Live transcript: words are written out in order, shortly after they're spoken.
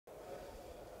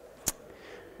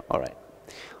All right.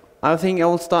 I think I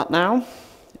will start now.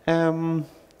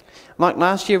 Like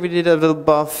last year, we did a little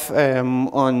buff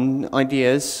on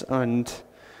ideas and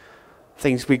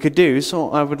things we could do,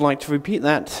 so I would like to repeat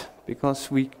that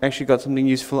because we actually got something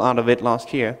useful out of it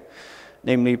last year,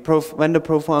 namely vendor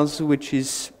profiles, which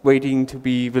is waiting to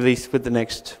be released with the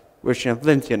next version of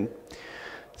Lintian.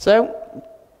 So,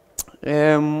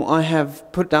 I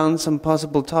have put down some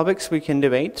possible topics we can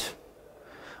debate,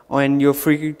 and you're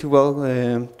free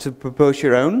to propose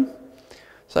your own.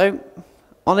 So,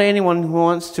 are there anyone who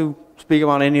wants to speak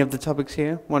about any of the topics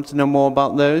here, wants to know more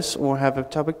about those, or have a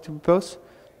topic to propose?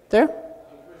 There?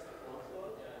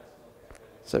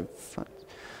 So, fine.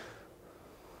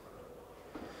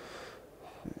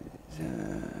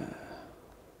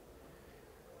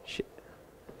 Shit.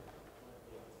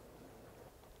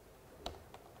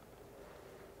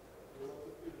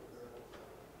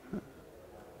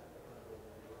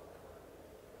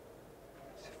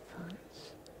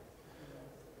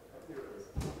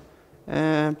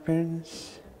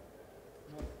 Prince.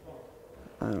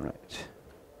 All right.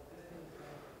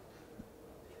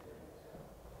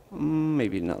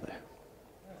 Maybe another.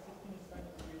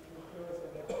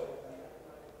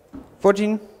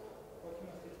 14?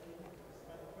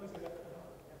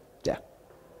 Yeah.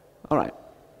 All right.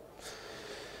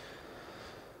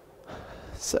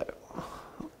 So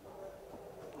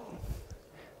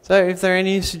if there are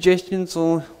any suggestions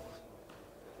or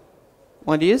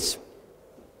ideas?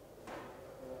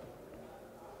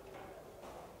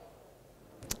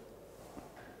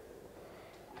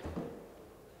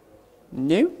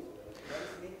 No?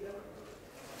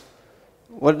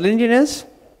 What Lintian is?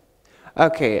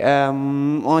 Okay,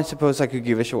 I suppose I could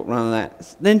give a short run on that.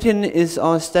 Lintian is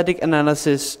our static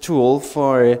analysis tool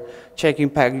for checking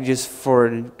packages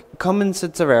for common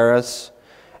sets of errors.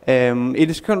 It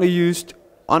is currently used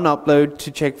on upload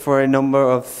to check for a number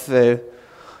of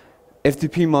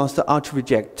FTP master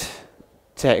auto-reject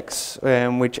tags,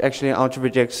 which actually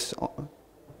auto-rejects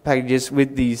packages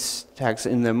with these tags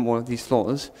in them, or these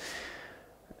flaws.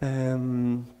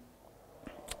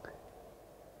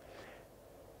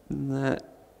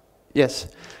 Yes.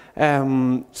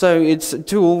 So it's a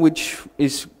tool which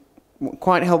is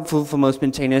quite helpful for most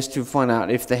maintainers to find out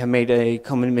if they have made a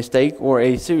common mistake or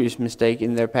a serious mistake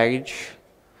in their package.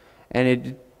 And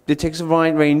it detects a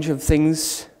wide range of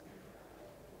things.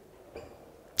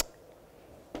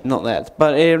 Not that,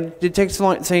 but it detects a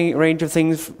wide range of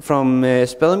things from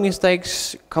spelling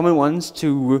mistakes, common ones,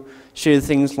 to show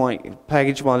things like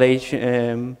package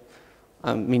violation,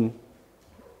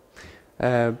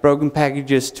 broken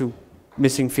packages, to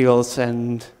missing fields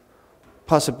and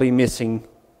possibly missing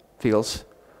fields.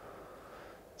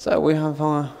 So we have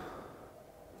our...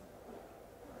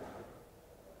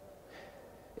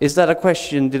 Is that a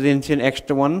question, the Lintian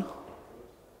extra one?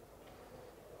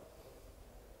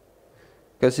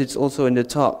 Because it's also in the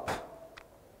top.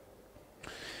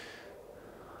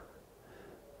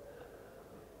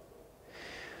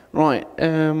 Right,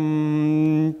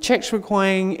 checks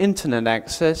requiring internet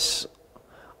access.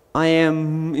 I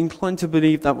am inclined to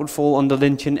believe that would fall under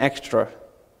Lintian Extra,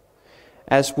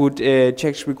 as would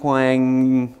checks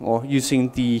requiring or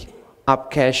using the app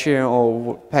cache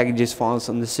or packages files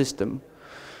on the system.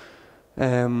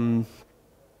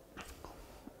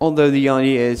 Although the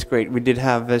idea is great, we did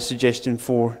have a suggestion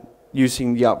for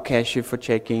using the app cache for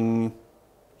checking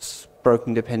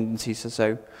broken dependencies or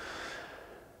so.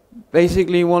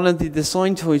 Basically, one of the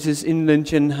design choices in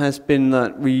Lintian has been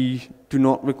that we do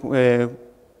not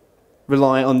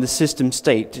rely on the system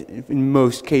state in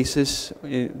most cases,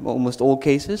 in almost all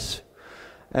cases.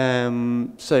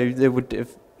 So they would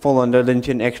fall under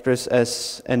Lintian Extras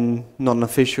as a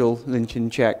non-official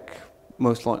Lintian check,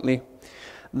 most likely.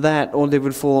 That, or they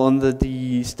would fall under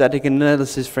the static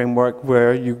analysis framework,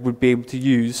 where you would be able to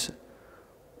use.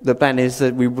 The plan is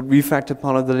that we would refactor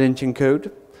part of the Lintian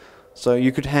code. So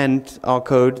you could hand our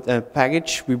code a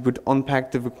package, we would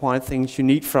unpack the required things you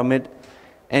need from it,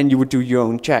 and you would do your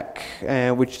own check,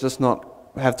 which does not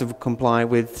have to comply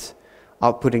with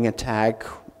outputting a tag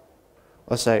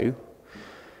or so.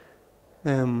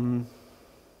 Are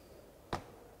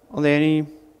there any?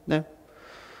 No?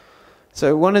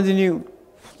 So one of the new...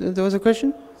 There was a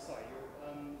question? Sorry,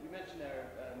 you mentioned there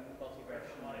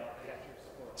multi-version architecture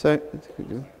support. So,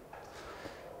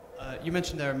 you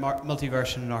mentioned there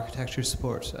multi-version and architecture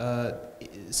support.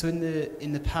 So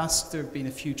in the past, there have been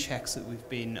a few checks that we've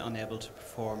been unable to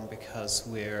perform because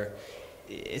we're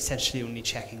essentially only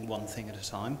checking one thing at a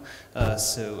time.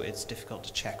 So it's difficult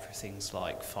to check for things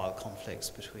like file conflicts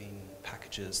between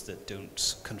packages that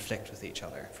don't conflict with each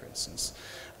other, for instance.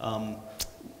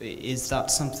 Is that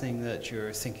something that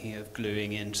you're thinking of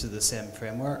gluing into the SEM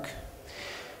framework?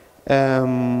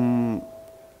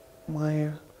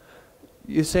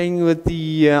 You're saying with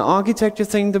the architecture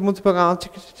thing, the multiple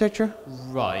architecture?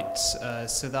 Right.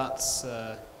 So that's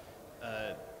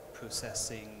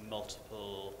processing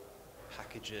multiple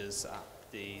packages at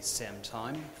the same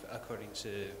time, according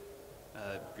to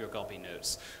your Gobby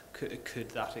notes. Could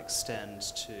that extend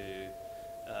to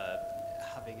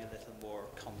having a little more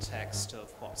context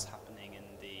of what's happening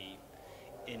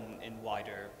in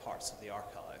wider parts of the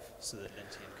archive, so that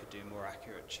Lintian could do more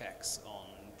accurate checks on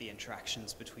the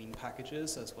interactions between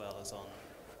packages as well as on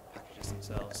packages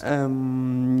themselves?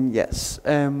 Yes.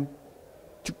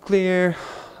 To clear,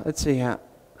 let's see how.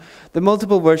 The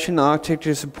multiple version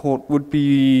architecture support would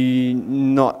be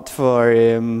not for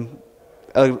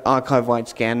archive-wide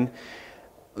scan.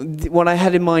 What I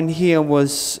had in mind here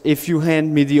was if you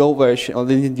hand me the old version, or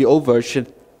the old version,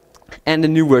 and a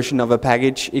new version of a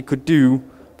package, it could do,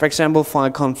 for example,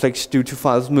 file conflicts due to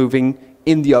files moving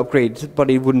in the upgrade, but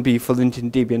it wouldn't be for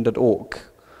lintiandebian.org.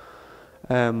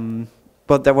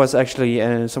 But there was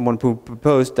actually someone who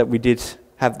proposed that we did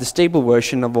have the stable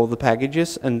version of all the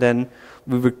packages, and then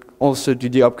we would also do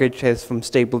the upgrade test from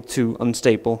stable to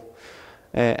unstable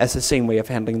as the same way of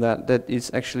handling that. That is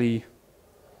actually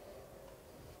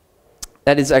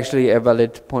a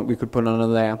valid point we could put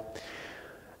on there.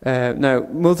 Now,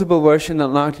 multiple version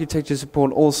and architecture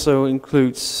support also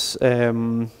includes a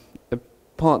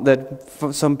part that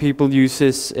for some people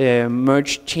uses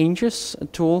merge changes, a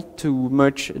tool to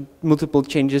merge multiple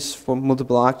changes from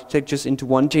multiple architectures into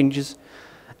one changes,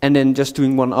 and then just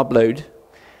doing one upload.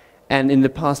 And in the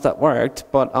past that worked,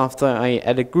 but after I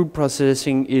added group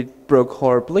processing, it broke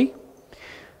horribly.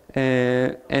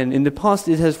 And in the past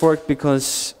it has worked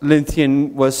because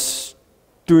Lintian was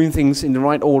doing things in the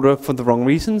right order for the wrong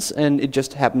reasons, and it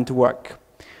just happened to work.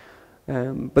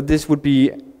 But this would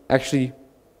be actually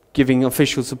giving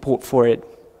official support for it.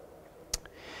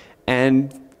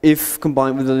 And if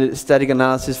combined with the static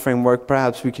analysis framework,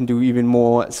 perhaps we can do even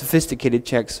more sophisticated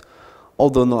checks,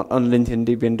 although not on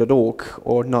lintiandebian.org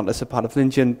or not as a part of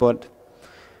Lintian, but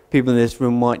people in this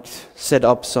room might set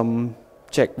up some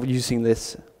check using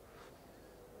this.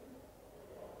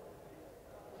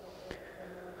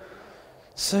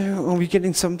 So, are we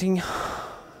getting something?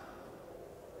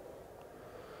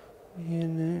 Yeah,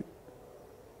 no.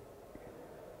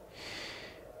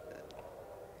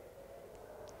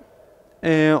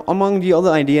 Among the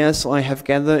other ideas I have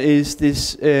gathered is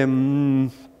this, the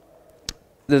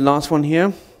last one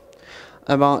here,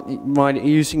 about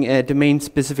using a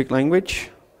domain-specific language.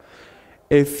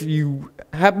 If you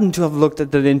happen to have looked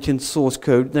at the Lintian source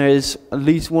code, there is at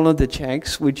least one of the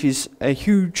checks, which is a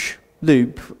huge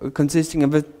loop consisting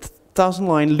of a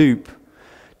 1,000-line loop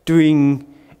doing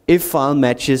if file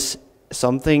matches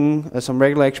something, some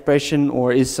regular expression,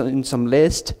 or is in some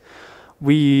list.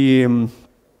 We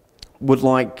would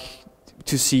like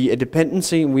to see a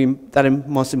dependency. That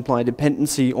must imply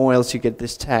dependency, or else you get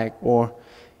this tag, or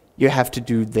you have to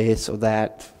do this or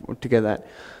that or to get that.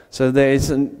 So there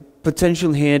is a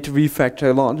potential here to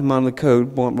refactor a large amount of the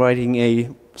code by writing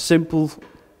a simple,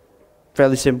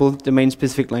 fairly simple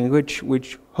domain-specific language,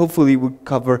 which hopefully would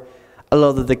cover a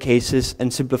lot of the cases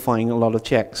and simplifying a lot of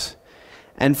checks.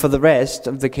 And for the rest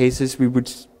of the cases, we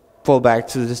would fall back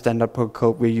to the standard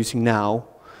code we're using now.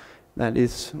 That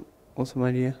is also my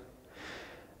idea.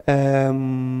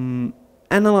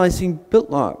 Analyzing build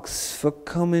logs for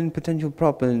common potential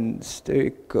problems. There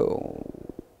you go.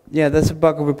 Yeah, there's a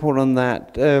bug report on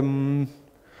that.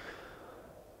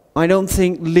 I don't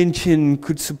think Lintian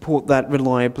could support that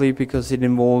reliably because it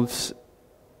involves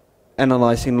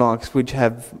analyzing logs which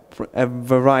have a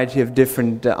variety of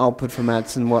different output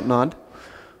formats and whatnot.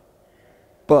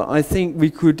 But I think we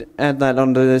could add that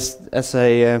under this as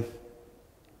a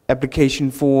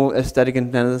application for a static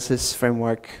analysis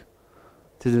framework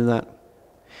to do that.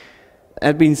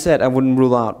 That being said, I wouldn't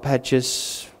rule out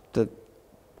patches that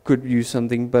could use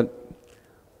something, but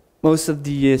most of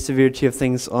the severity of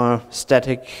things are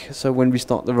static, so when we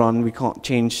start the run, we can't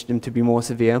change them to be more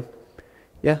severe.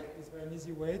 Yeah? Is there an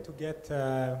easy way to get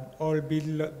all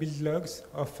build logs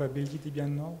of build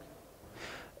Debian now?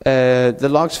 The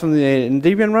logs from the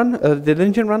Debian run? The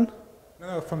Lintian run?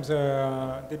 No, from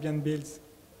the Debian builds.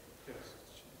 Yes,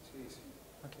 it's easy.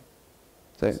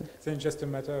 Okay. So it's just a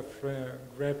matter of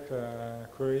grep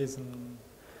queries and...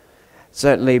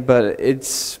 Certainly, but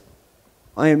it's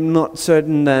I am not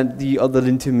certain that the other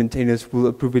Lintian maintainers will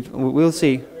approve it. We'll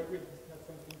see.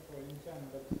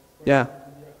 Yeah.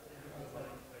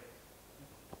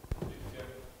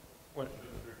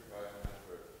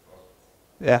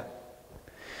 Yeah.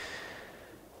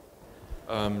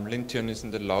 Lintian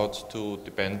isn't allowed to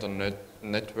depend on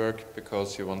network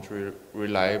because you want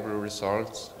reliable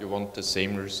results. You want the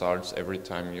same results every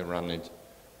time you run it.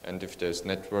 And if there's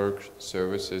network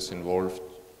services involved,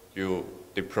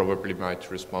 they probably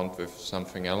might respond with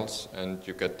something else, and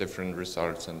you get different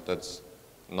results, and that's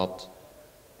not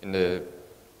in the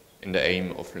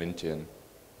aim of Lintian.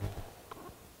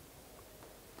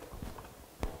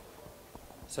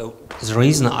 So the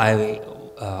reason I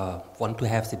want to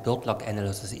have the build log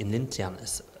analysis in Lintian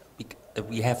is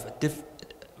we have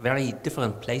very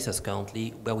different places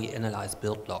currently where we analyze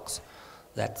build logs.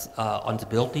 That's on the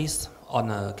build list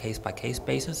on a case-by-case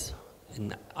basis.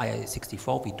 In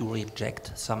IA64 we do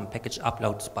reject some package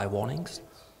uploads by warnings.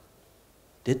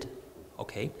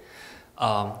 Okay.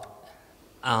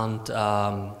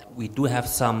 We do have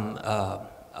some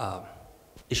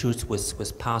issues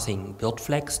with passing build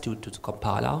flags to the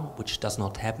compiler, which does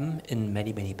not happen in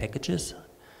many packages,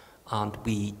 and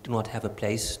we do not have a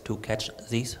place to catch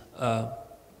these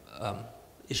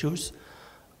issues.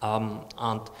 So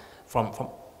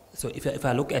if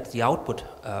I look at the output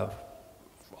of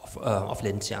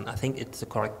Lintian, I think it's the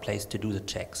correct place to do the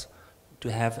checks.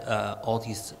 To have all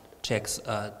these checks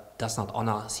does not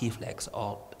honor C flags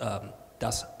or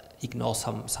does ignore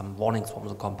some warnings from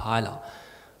the compiler.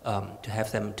 To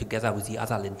have them together with the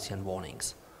other Lintian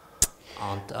warnings.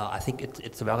 And I think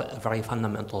it's a very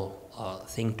fundamental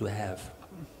thing to have.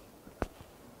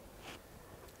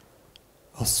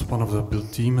 As one of the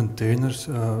build team maintainers,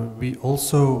 we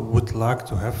also would like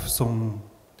to have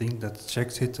something that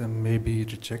checks it and maybe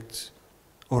rejects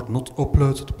or not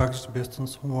uploads the package based on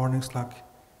some warnings like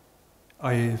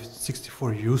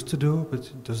IA64 used to do, but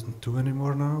it doesn't do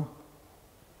anymore now.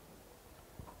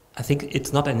 I think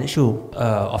it's not an issue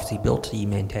of the build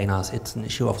team maintainers, it's an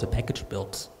issue of the package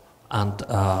builds, and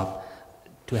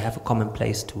to have a common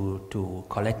place to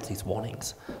collect these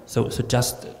warnings. So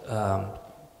just,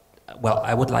 well,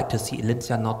 I would like to see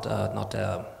Lintian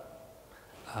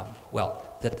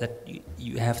that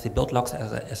you have the build logs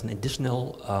as an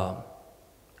additional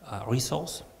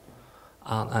resource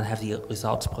and have the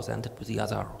results presented with the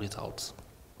other results.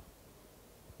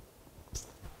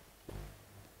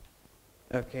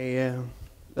 Okay,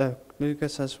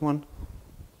 Lucas has one.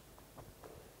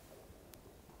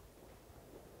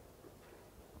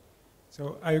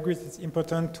 So I agree it's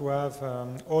important to have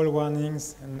all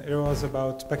warnings and errors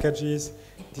about packages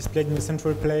displayed in a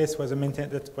central place where the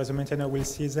maintainer will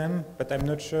see them, but I'm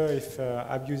not sure if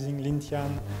abusing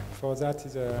Lintian for that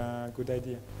is a good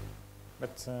idea.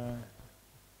 But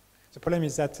the problem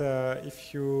is that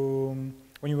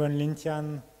when you run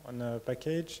Lintian on a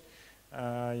package,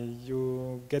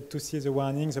 you get to see the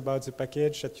warnings about the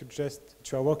package that you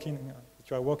are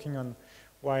working on,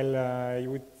 while you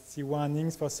would see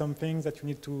warnings for something that you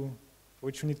need to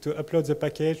upload the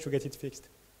package to get it fixed.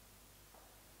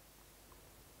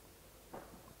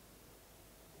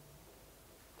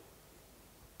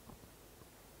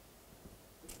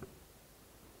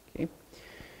 Okay.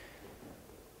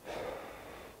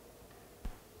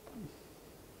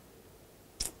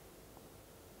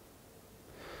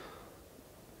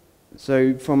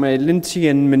 So from a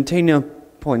Lintian maintainer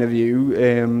point of view,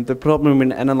 the problem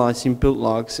when analyzing build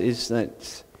logs is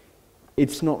that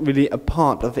it's not really a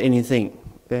part of anything.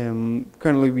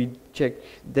 Currently we check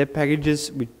deb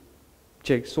packages, we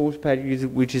check source packages,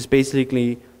 which is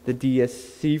basically the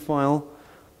DSC file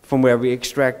from where we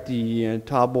extract the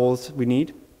tarballs we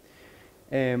need.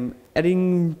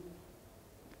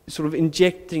 Sort of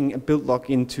injecting a build log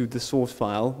into the source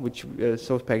file, which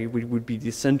source package would be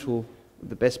the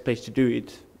best place to do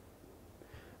it,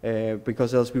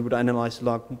 because else we would analyze the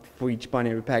log for each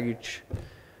binary package.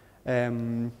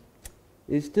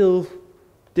 It's still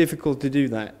difficult to do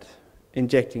that,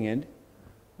 injecting it,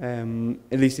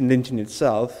 at least in Lintian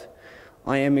itself.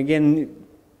 I am again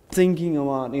thinking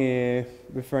about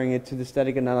referring it to the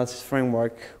static analysis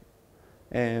framework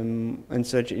and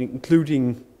such,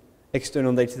 including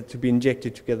external data to be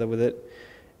injected together with it.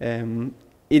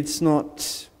 It's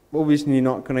not obviously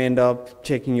not going to end up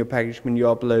checking your package when you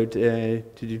upload to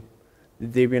the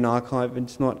Debian archive.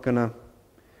 It's not going to,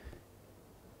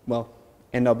 well,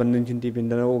 end up in Lintian Debian,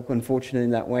 unfortunately,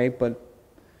 in that way, but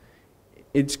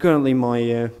it's currently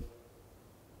my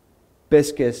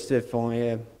best guess if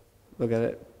I look at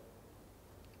it.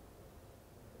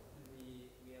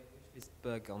 We have this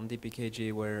bug on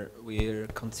DPKG where we're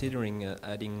considering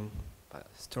adding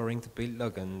storing the build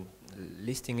log and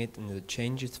listing it in the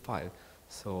changes file.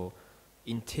 So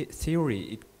in theory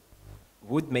it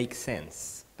would make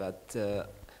sense, but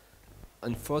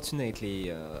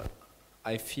unfortunately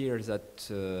I fear that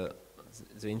the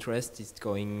interest is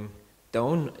going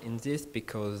down in this,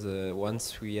 because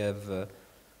once we have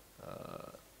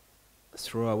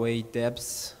throw away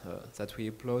debs that we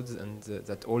upload, and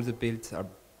that all the builds are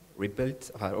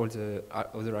rebuilt, all the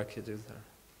other architectures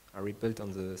are rebuilt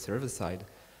on the server side,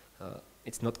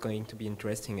 it's not going to be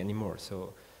interesting anymore.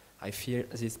 So I fear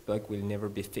this bug will never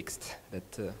be fixed.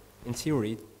 But in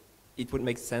theory, it would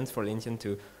make sense for Lintian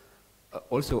to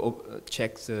also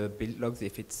check the build logs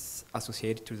if it's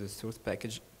associated to the source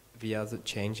package via the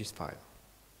changes file.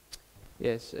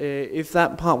 Yes, if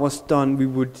that part was done, we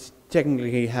would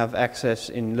technically have access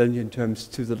in Lintian terms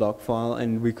to the log file,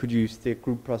 and we could use the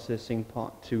group processing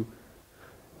part to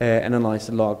analyze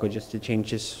the log or just the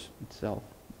changes itself.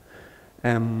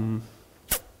 From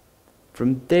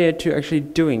there to actually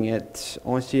doing it,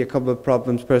 I see a couple of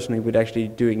problems personally with actually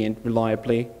doing it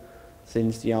reliably,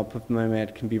 since the output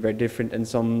format can be very different, and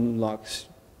some logs,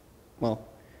 well,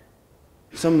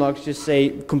 some logs just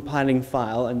say compiling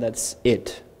file and that's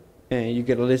it. You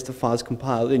get a list of files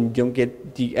compiled and you don't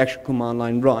get the actual command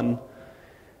line run.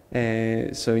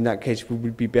 So in that case we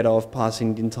would be better off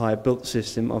passing the entire build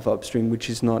system of upstream, which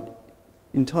is not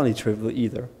entirely trivial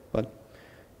either. But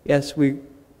yes, we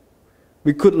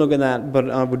could look at that, but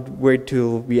I would wait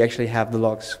till we actually have the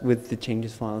logs with the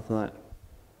changes file for that.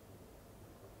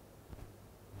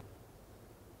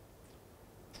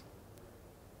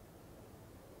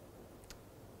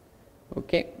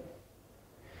 Okay.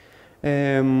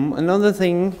 Another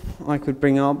thing I could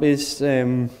bring up is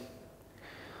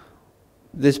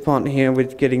this part here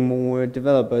with getting more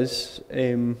developers.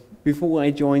 Before I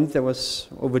joined, there was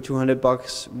over 200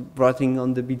 bugs running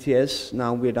on the BTS.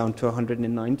 Now we're down to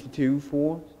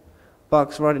 192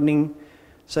 bugs running.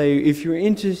 So if you're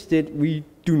interested, we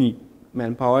do need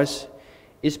manpowers.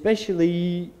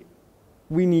 Especially,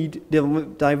 we need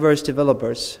diverse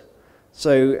developers.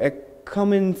 So a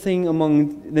common thing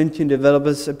among Lintian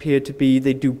developers appear to be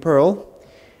they do Perl,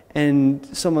 and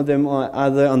some of them are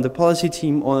either on the policy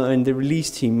team or in the release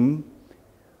team.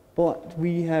 But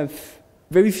we have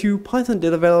very few Python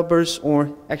developers,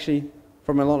 or actually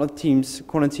from a lot of teams,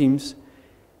 corner teams,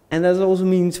 and that also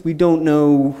means we don't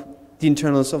know the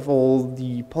internals of all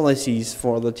the policies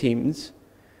for the teams,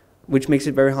 which makes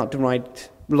it very hard to write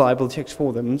reliable checks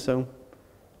for them. So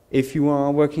if you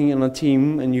are working on a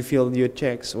team and you feel your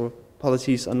checks or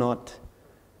policies are not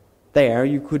there,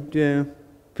 you could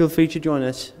feel free to join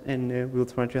us, and we'll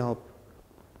try to help.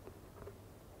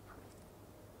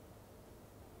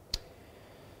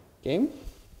 Okay.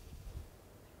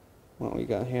 What we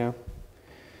got here?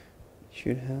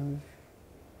 Should have.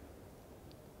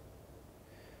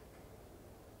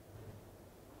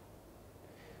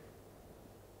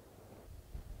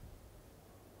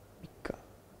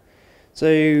 So,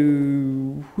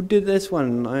 who did this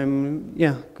one?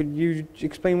 Yeah, could you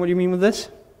explain what you mean with this?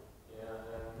 Yeah,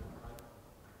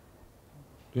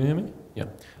 do you hear me? Yeah.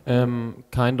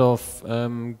 Kind of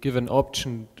give an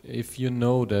option if you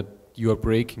know that you are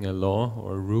breaking a law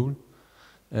or a rule,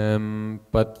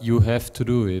 but you have to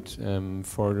do it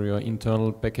for your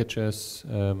internal packages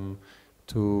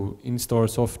to install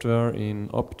software in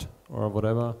opt or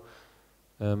whatever.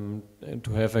 And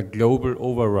to have a global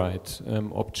override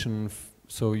option,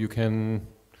 so you can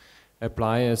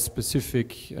apply a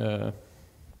specific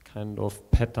kind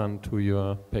of pattern to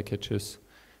your packages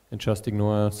and just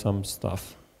ignore some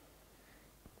stuff.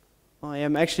 I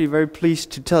am actually very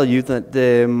pleased to tell you that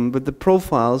with the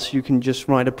profiles, you can just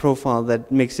write a profile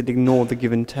that makes it ignore the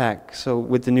given tag. So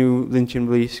with the new Lintian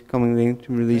release, coming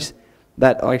Lintian release,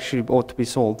 that actually ought to be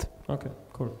solved. Okay,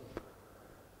 cool.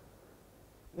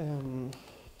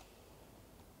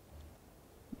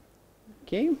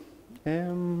 Okay.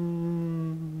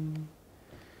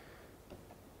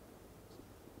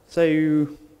 So, other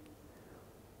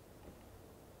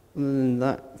than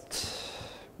that,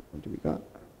 what do we got?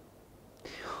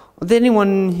 Are there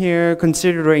anyone here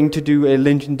considering to do a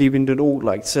lintian-debian.org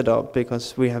like setup?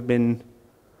 Because we have been,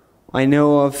 I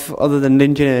know of, other than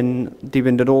Lintian and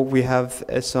debian.org, we have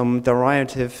some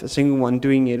derivative, a single one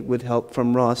doing it with help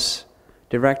from Russ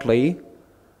directly.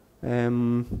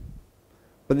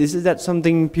 But is that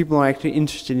something people are actually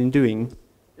interested in doing?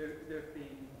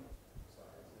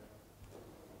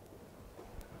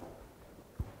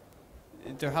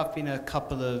 There have been a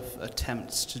couple of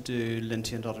attempts to do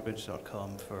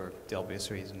lintian.ubuntu.com for the obvious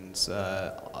reasons.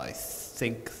 I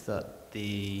think that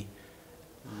the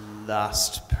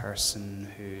last person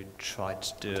who tried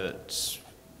to do it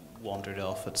wandered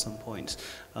off at some point.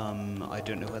 I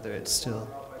don't know whether it's still...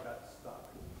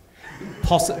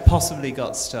 possibly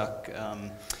got stuck,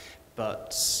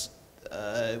 but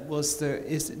was there...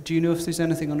 do you know if there's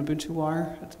anything on Ubuntu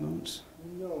Wire at the moment?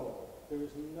 No, there is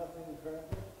nothing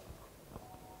currently.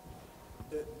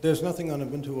 There's nothing on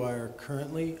Ubuntu Wire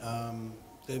currently.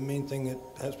 The main thing that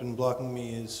has been blocking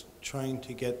me is trying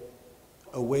to get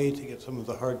a way to get some of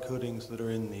the hard codings that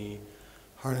are in the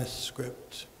harness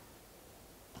script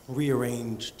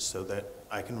rearranged so that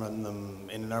I can run them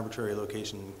in an arbitrary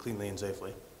location cleanly and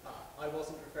safely. I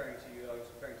wasn't referring to you, I was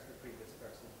referring to the previous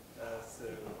person.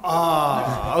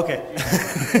 Okay.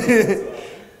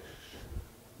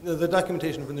 The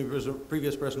documentation from the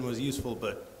previous person was useful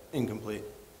but incomplete.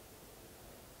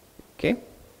 Okay.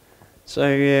 So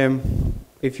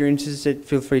if you're interested,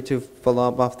 feel free to follow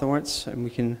up afterwards and we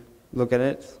can look at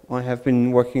it. I have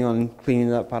been working on cleaning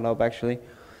that part up actually.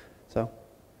 So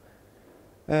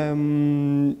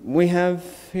we have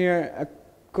here a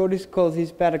code is called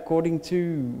is bad according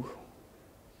to.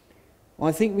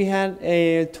 I think we had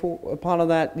a part of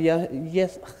that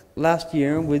last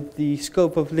year with the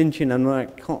scope of Lintian, and I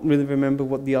can't really remember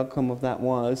what the outcome of that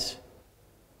was.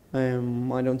 I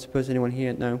don't suppose anyone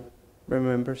here now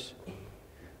remembers.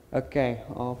 Okay,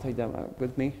 I'll take that out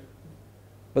with me.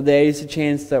 But there is a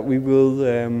chance that we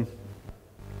will,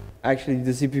 actually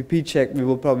the CPP check we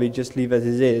will probably just leave as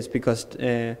it is because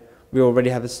we already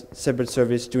have a separate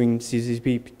service doing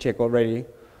CCP check already.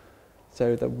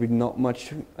 So there would be not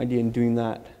much idea in doing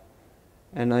that.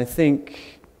 And I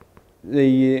think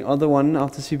the other one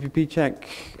after CPP check,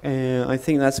 I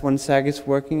think that's one SAG is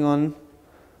working on.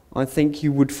 I think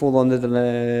you would fall under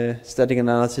the static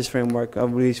analysis framework.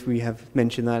 At least we have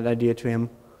mentioned that idea to him.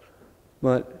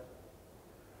 But,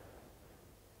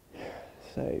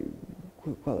 so,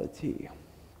 good quality.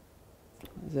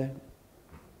 Is that?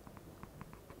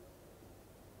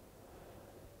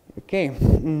 Okay.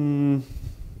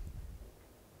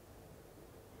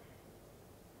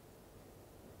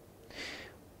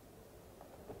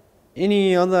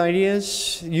 Any other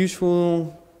ideas,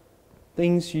 useful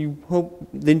things you hope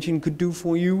Lintian could do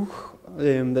for you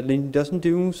that Lintian doesn't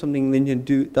do, something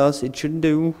Lintian does it shouldn't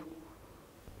do?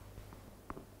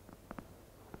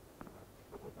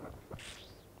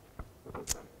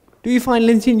 Do you find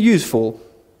Lintian useful?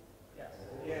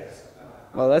 Yes.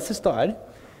 Well, that's a start.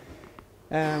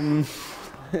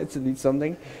 That's at least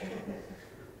something.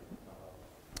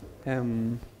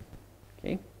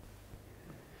 Okay.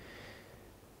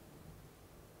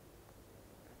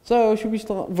 So, should we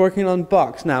start working on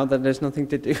bugs now that there's nothing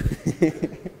to do?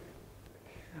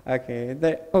 Okay,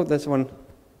 there's one.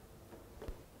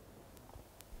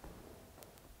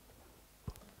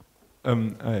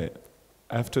 I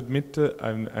have to admit,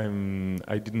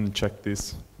 I didn't check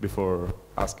this before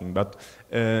asking, but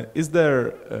is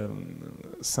there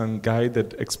some guide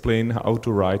that explain how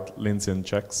to write Lintian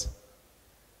checks?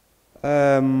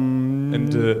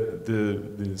 And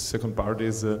the second part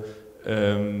is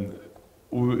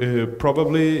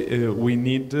probably we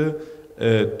need to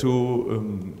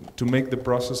make the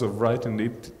process of writing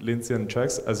Lintian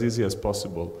checks as easy as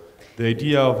possible. The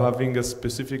idea of having a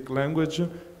specific language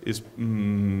is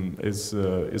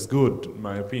good, in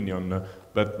my opinion.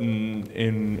 But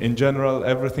in general,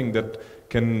 everything that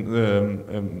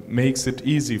can makes it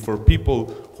easy for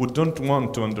people who don't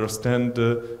want to understand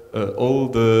all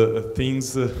the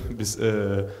things that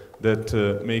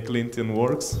make Lintian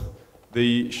works,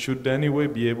 they should anyway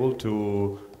be able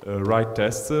to write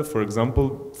tests, for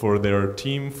example, for their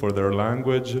team, for their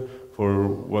language, for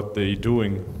what they're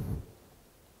doing.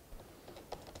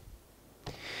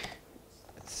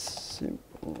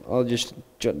 I'll just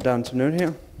jot down some note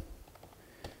here.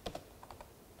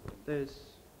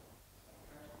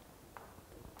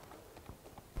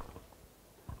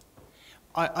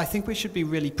 I think we should be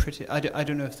really pretty... I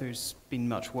don't know if there's been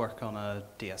much work on a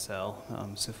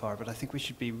DSL so far, but I think we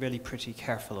should be really pretty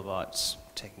careful about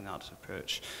taking that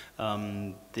approach.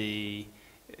 You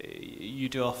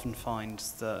do often find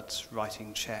that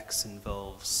writing checks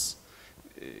involves...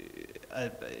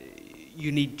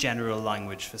 you need general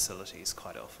language facilities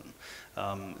quite often.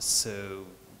 So,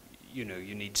 you know,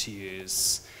 you need to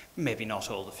use... Maybe not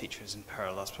all the features in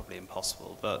Perl, that's probably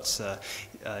impossible, but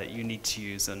you need to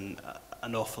use an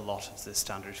awful lot of the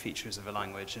standard features of a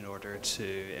language in order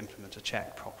to implement a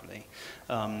check properly.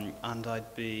 And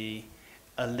I'd be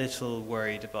a little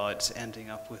worried about ending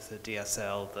up with a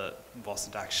DSL that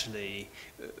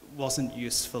wasn't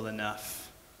useful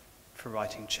enough for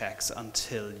writing checks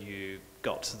until you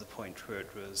got to the point where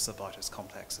it was about as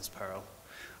complex as Perl,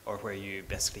 or where you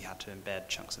basically had to embed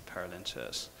chunks of Perl into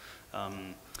it.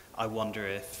 I wonder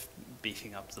if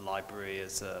beefing up the library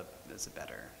is a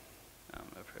better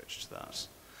approach to that.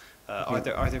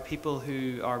 Are there people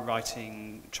who are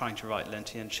trying to write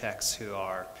Lintian checks who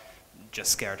are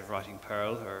just scared of writing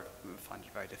Perl or find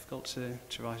it very difficult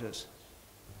to write it?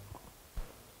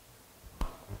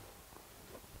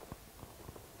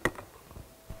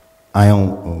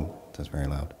 Oh, that's very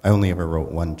loud. I only ever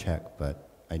wrote one check, but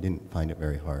I didn't find it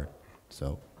very hard.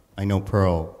 So I know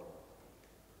Perl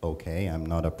okay. I'm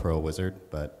not a Perl wizard,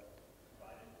 but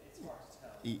it's hard to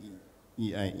tell.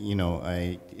 you know,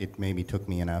 it maybe took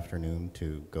me an afternoon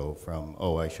to go from,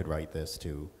 oh, I should write this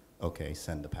to, okay,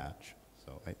 send the patch.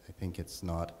 So I think it's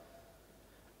not,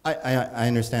 I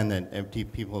understand that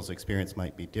people's experience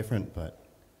might be different, but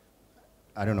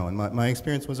I don't know. And my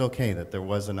experience was okay, that there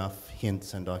was enough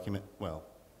hints and well,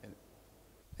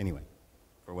 anyway,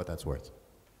 for what that's worth.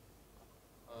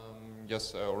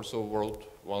 Yes, I also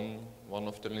wrote one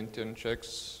of the Lintian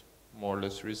checks more or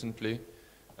less recently.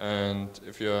 And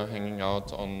if you're hanging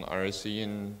out on RSC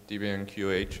in Debian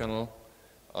QA channel,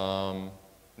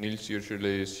 Niels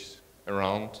usually is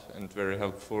around and very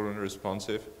helpful and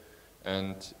responsive.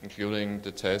 And including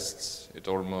the tests, it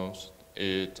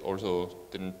also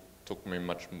didn't took me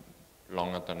much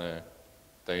longer than a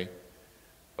day.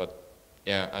 But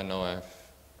yeah, I know I have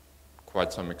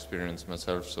quite some experience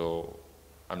myself, so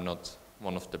I'm not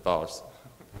one of the bars.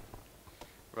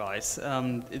 Right.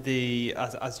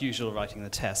 As usual, writing the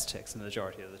test takes the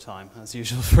majority of the time, as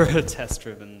usual for a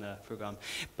test-driven program.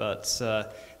 But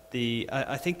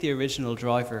I think the original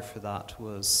driver for that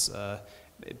was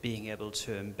being able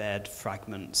to embed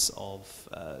fragments of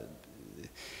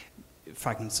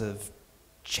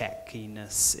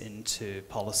checkiness into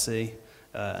policy.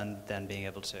 And then being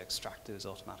able to extract those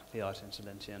automatically out into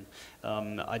Lintian.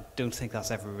 I don't think that's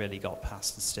ever really got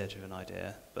past the stage of an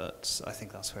idea, but I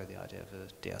think that's where the idea of a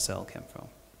DSL came from.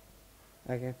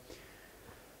 Okay.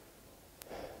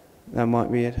 That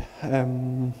might be it.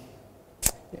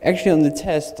 Actually, on the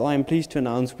test, I'm pleased to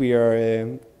announce we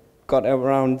are got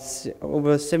around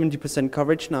over 70%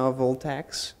 coverage now of all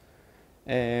tags.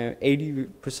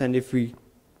 80% if we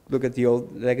look at the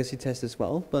old legacy test as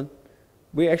well, but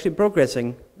we're actually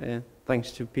progressing,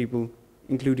 thanks to people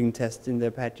including tests in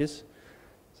their patches.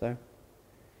 So,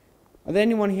 are there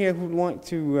anyone here who would like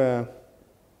to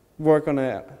work on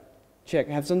a check,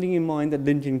 have something in mind that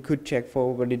Lintian could check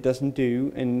for but it doesn't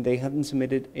do, and they haven't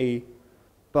submitted a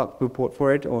bug report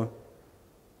for it, or?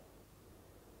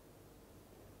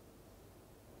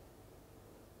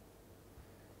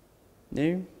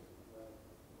 No?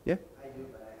 Yeah? I do,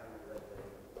 but I haven't read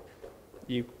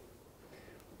the... You?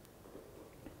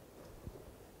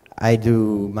 I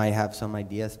might have some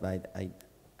ideas, but I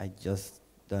just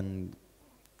don't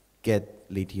get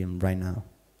lithium right now.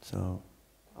 So.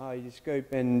 The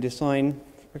scope and design,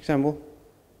 for example,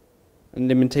 and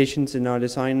limitations in our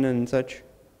design and such.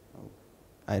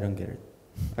 I don't get it.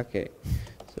 Okay,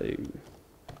 so.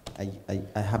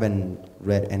 I haven't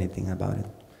read anything about it.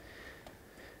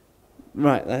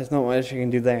 Right, there's not much you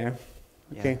can do there.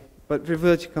 Okay, Yeah. but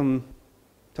prefer to come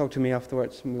talk to me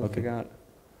afterwards and we'll Okay. figure out.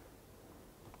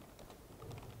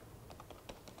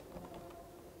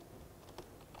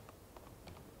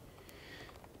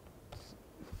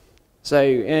 So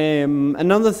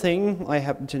another thing I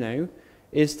happen to know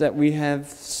is that we have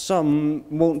some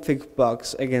won't fix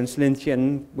bugs against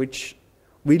Lintian, which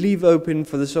we leave open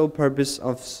for the sole purpose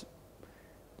of,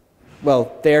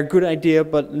 well, they are a good idea,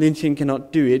 but Lintian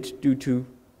cannot do it due to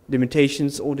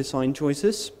limitations or design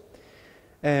choices.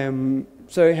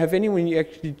 So have anyone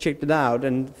actually checked it out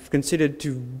and considered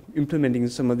to implementing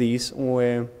some of these,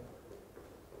 or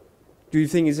do you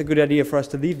think it's a good idea for us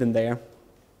to leave them there?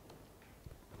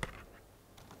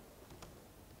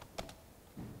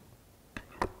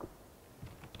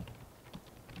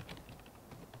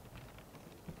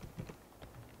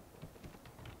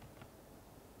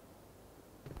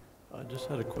 I just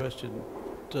had a question.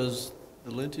 Does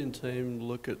the Lintian team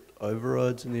look at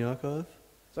overrides in the archive?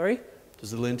 Sorry?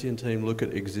 Does the Lintian team look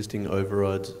at existing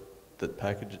overrides that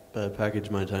package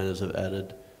maintainers have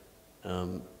added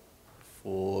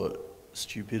for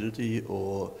stupidity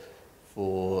or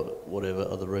for whatever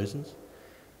other reasons?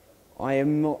 I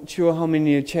am not sure how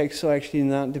many checks are actually in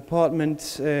that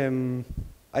department.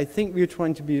 I think we're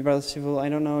trying to be rather civil. I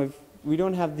don't know if we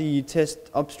don't have the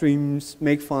test upstreams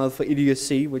makefile for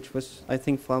idiocy, which was, I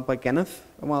think, filed by DebConf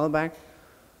a while back.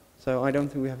 So I don't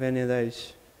think we have any of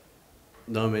those.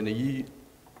 No, I mean,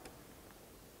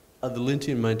 are the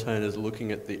Lintian maintainers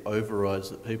looking at the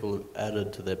overrides that people have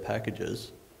added to their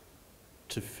packages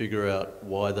to figure out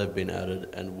why they've been added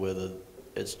and whether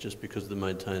it's just because the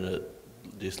maintainer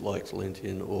dislikes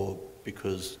Lintian, or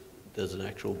because there's an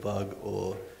actual bug,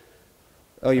 or...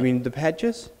 Oh, you mean the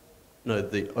patches? No,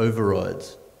 the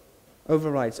overrides.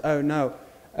 Overrides. Oh no.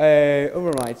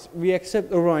 Overrides. We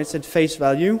accept overrides at face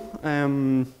value.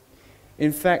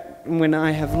 In fact, when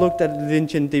I have looked at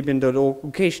Lintian Debian.org,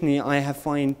 occasionally I have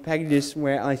found packages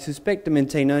where I suspect the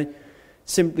maintainer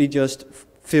simply just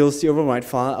fills the override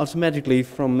file automatically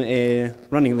from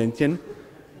running Lintian.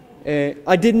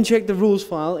 I didn't check the rules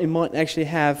file. It might actually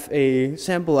have a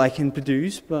sample I can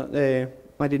produce, but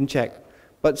I didn't check.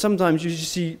 But sometimes you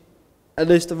just see a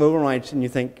list of overrides and you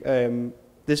think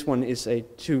this one is a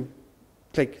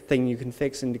 2-click thing you can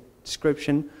fix in the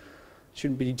description.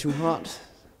 Shouldn't be too hard.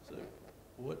 So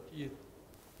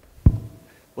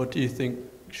what do you think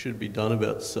should be done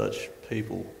about such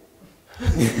people?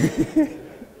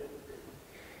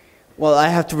 Well, I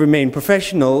have to remain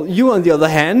professional. You, on the other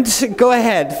hand, go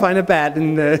ahead, find a bad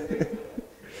and...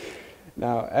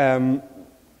 Now,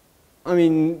 I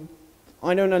mean,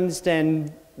 I don't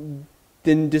understand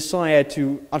the desire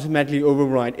to automatically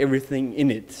override everything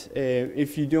in it.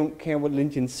 If you don't care what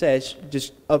Lintian says,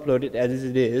 just upload it as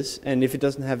it is, and if it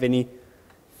doesn't have any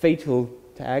fatal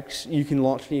tags, you can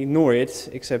largely ignore it,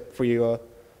 except for your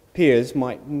peers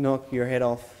might knock your head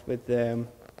off with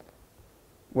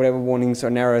whatever warnings or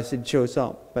errors it shows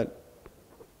up. But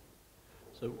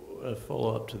so a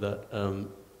follow-up to that,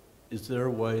 is there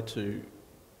a way to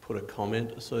put a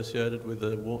comment associated with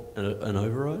an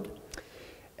override?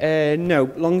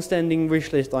 No, long-standing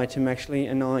wish list item actually,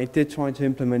 and I did try to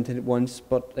implement it once,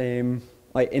 but I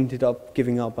ended up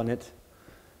giving up on it.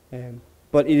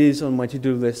 But it is on my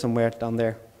to-do list somewhere down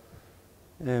there.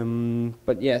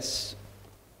 But yes,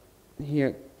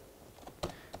 here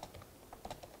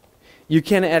you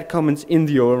can add comments in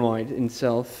the override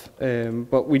itself,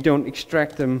 but we don't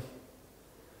extract them.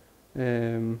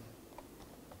 So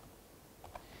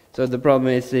the problem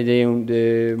is that they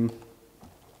don't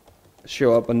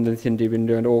show up on the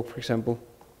Debian.org, for example.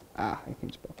 I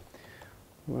can spell.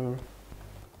 Well,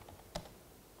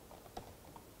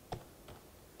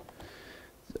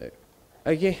 so,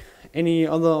 okay. Any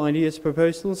other ideas,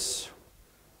 proposals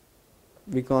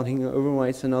regarding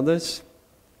overrides and others?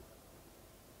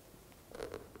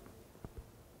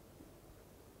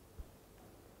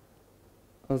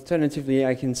 Alternatively,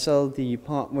 I can sell the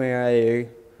part where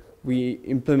we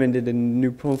implemented a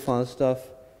new profile stuff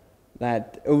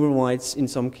that overrides in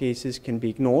some cases can be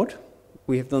ignored.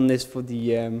 We have done this for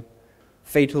the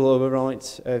fatal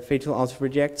overrides, fatal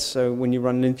auto-rejects. So when you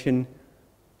run Lintian,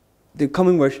 the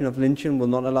coming version of Lintian will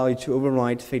not allow you to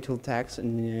override fatal tags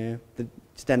in the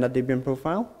standard Debian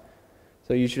profile.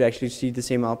 So you should actually see the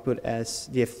same output as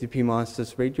the FTP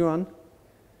master's radio run.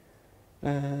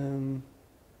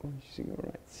 Using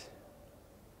overrides.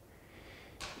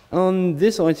 On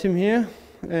this item here,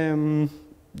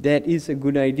 that is a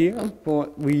good idea,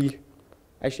 but we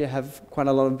actually have quite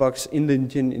a lot of bugs in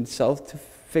Lintian itself to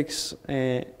fix.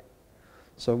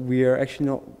 So we are actually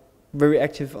not very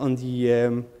active on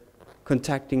the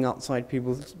contacting outside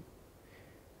people.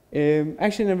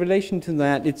 Actually, in relation to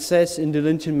that, it says in the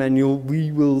Lintian manual,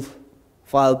 we will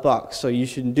file bugs, so you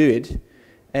shouldn't do it.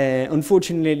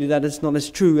 Unfortunately, that is not as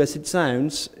true as it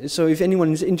sounds. So if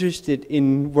anyone is interested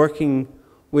in working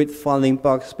with filing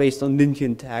bugs based on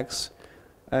Lintian tags,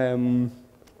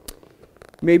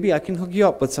 maybe I can hook you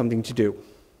up with something to do.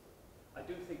 I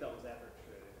don't think that was ever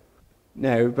true.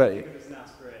 No, but It was an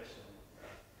aspiration.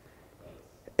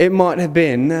 it might have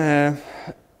been.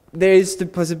 There is the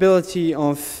possibility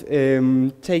of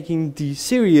taking the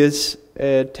serious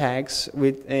tags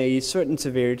with a certain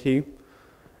severity,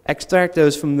 extract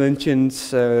those from Lintian's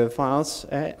files,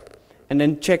 and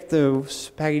then check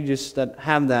those packages that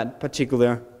have that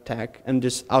particular tag and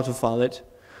just auto-file it.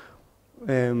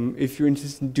 If you're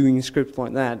interested in doing a script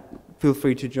like that, feel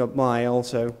free to drop by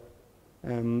also.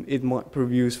 It might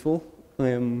prove useful.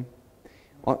 There's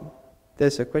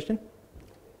a question?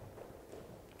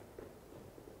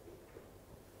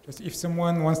 Just if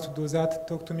someone wants to do that,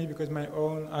 talk to me, because my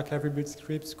own archive rebuild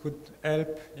scripts could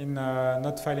help in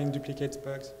not filing duplicate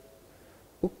bugs.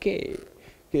 Okay.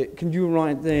 Can you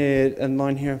write a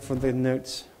line here for the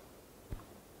notes?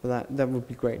 For that, that would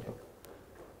be great.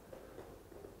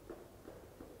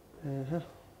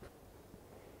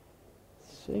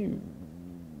 So.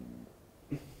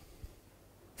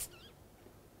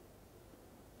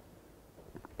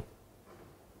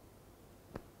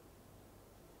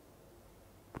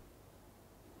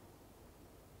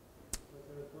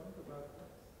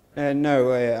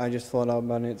 No, I just thought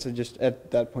about it, so just at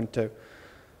that point too.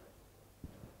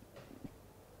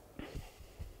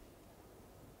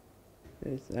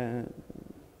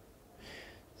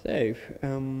 So,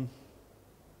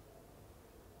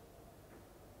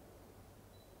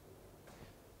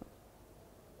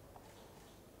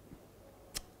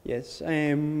 yes,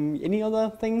 any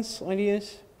other things,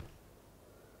 ideas?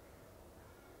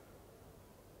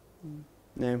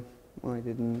 No, I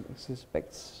didn't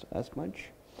suspect as much.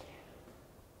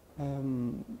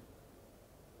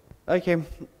 Okay,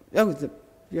 oh,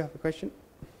 you have a question?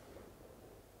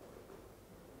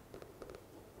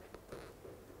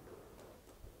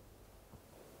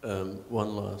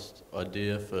 One last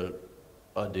idea for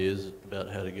ideas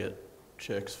about how to get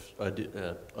checks,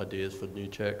 ideas for new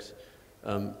checks.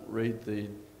 Read the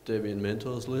Debian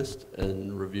mentors list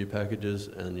and review packages,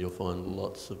 and you'll find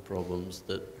lots of problems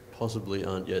that possibly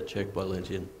aren't yet checked by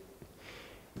Lintian.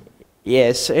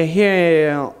 Yes,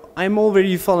 here I'm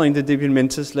already following the Debian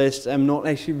mentors list. I'm not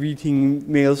actually reading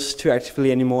mails too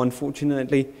actively anymore,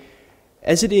 unfortunately.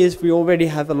 As it is, we already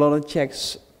have a lot of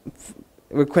checks,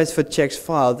 requests for checks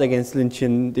filed against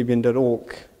Lintian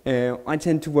Debian.org. I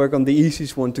tend to work on the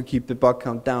easiest one to keep the bug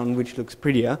count down, which looks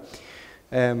prettier.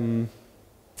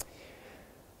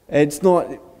 It's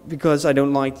not because I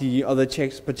don't like the other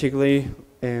checks particularly,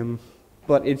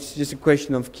 but it's just a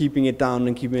question of keeping it down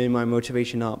and keeping my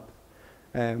motivation up.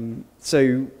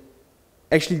 So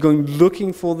actually going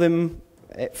looking for them,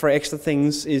 for extra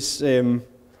things, is a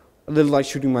little like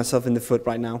shooting myself in the foot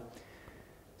right now.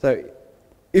 So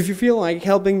if you feel like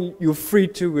helping, you're free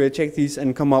to check these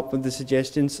and come up with the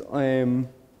suggestions.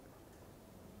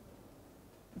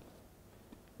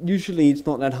 Usually it's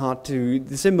not that hard to,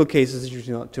 the simple cases is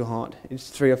usually not too hard. It's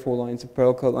 3 or 4 lines of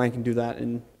Perl code. I can do that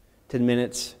in 10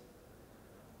 minutes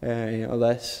or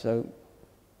less. So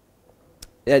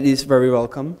that is very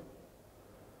welcome.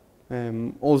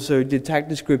 Also, the tag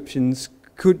descriptions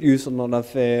could use a lot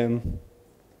of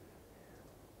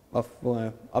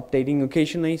updating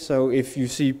occasionally. So if you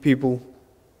see people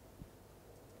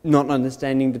not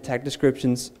understanding the tag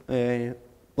descriptions,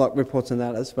 blog reports on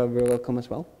that as well, very welcome as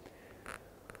well.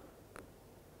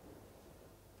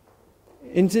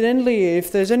 Incidentally, if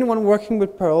there's anyone working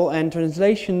with Perl and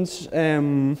translations,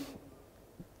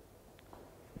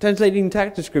 translating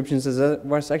tag descriptions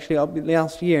was actually up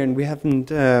last year, and we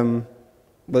haven't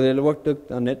worked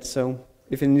on it. So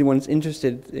if anyone's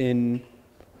interested in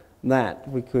that,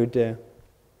 we could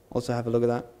also have a look at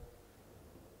that.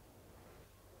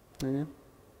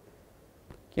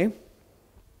 Okay.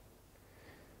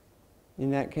 In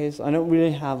that case, I don't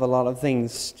really have a lot of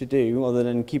things to do other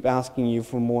than keep asking you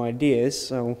for more ideas.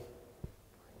 So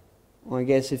I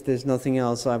guess if there's nothing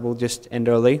else, I will just end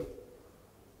early.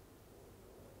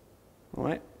 All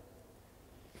right.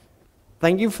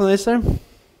 Thank you for listening.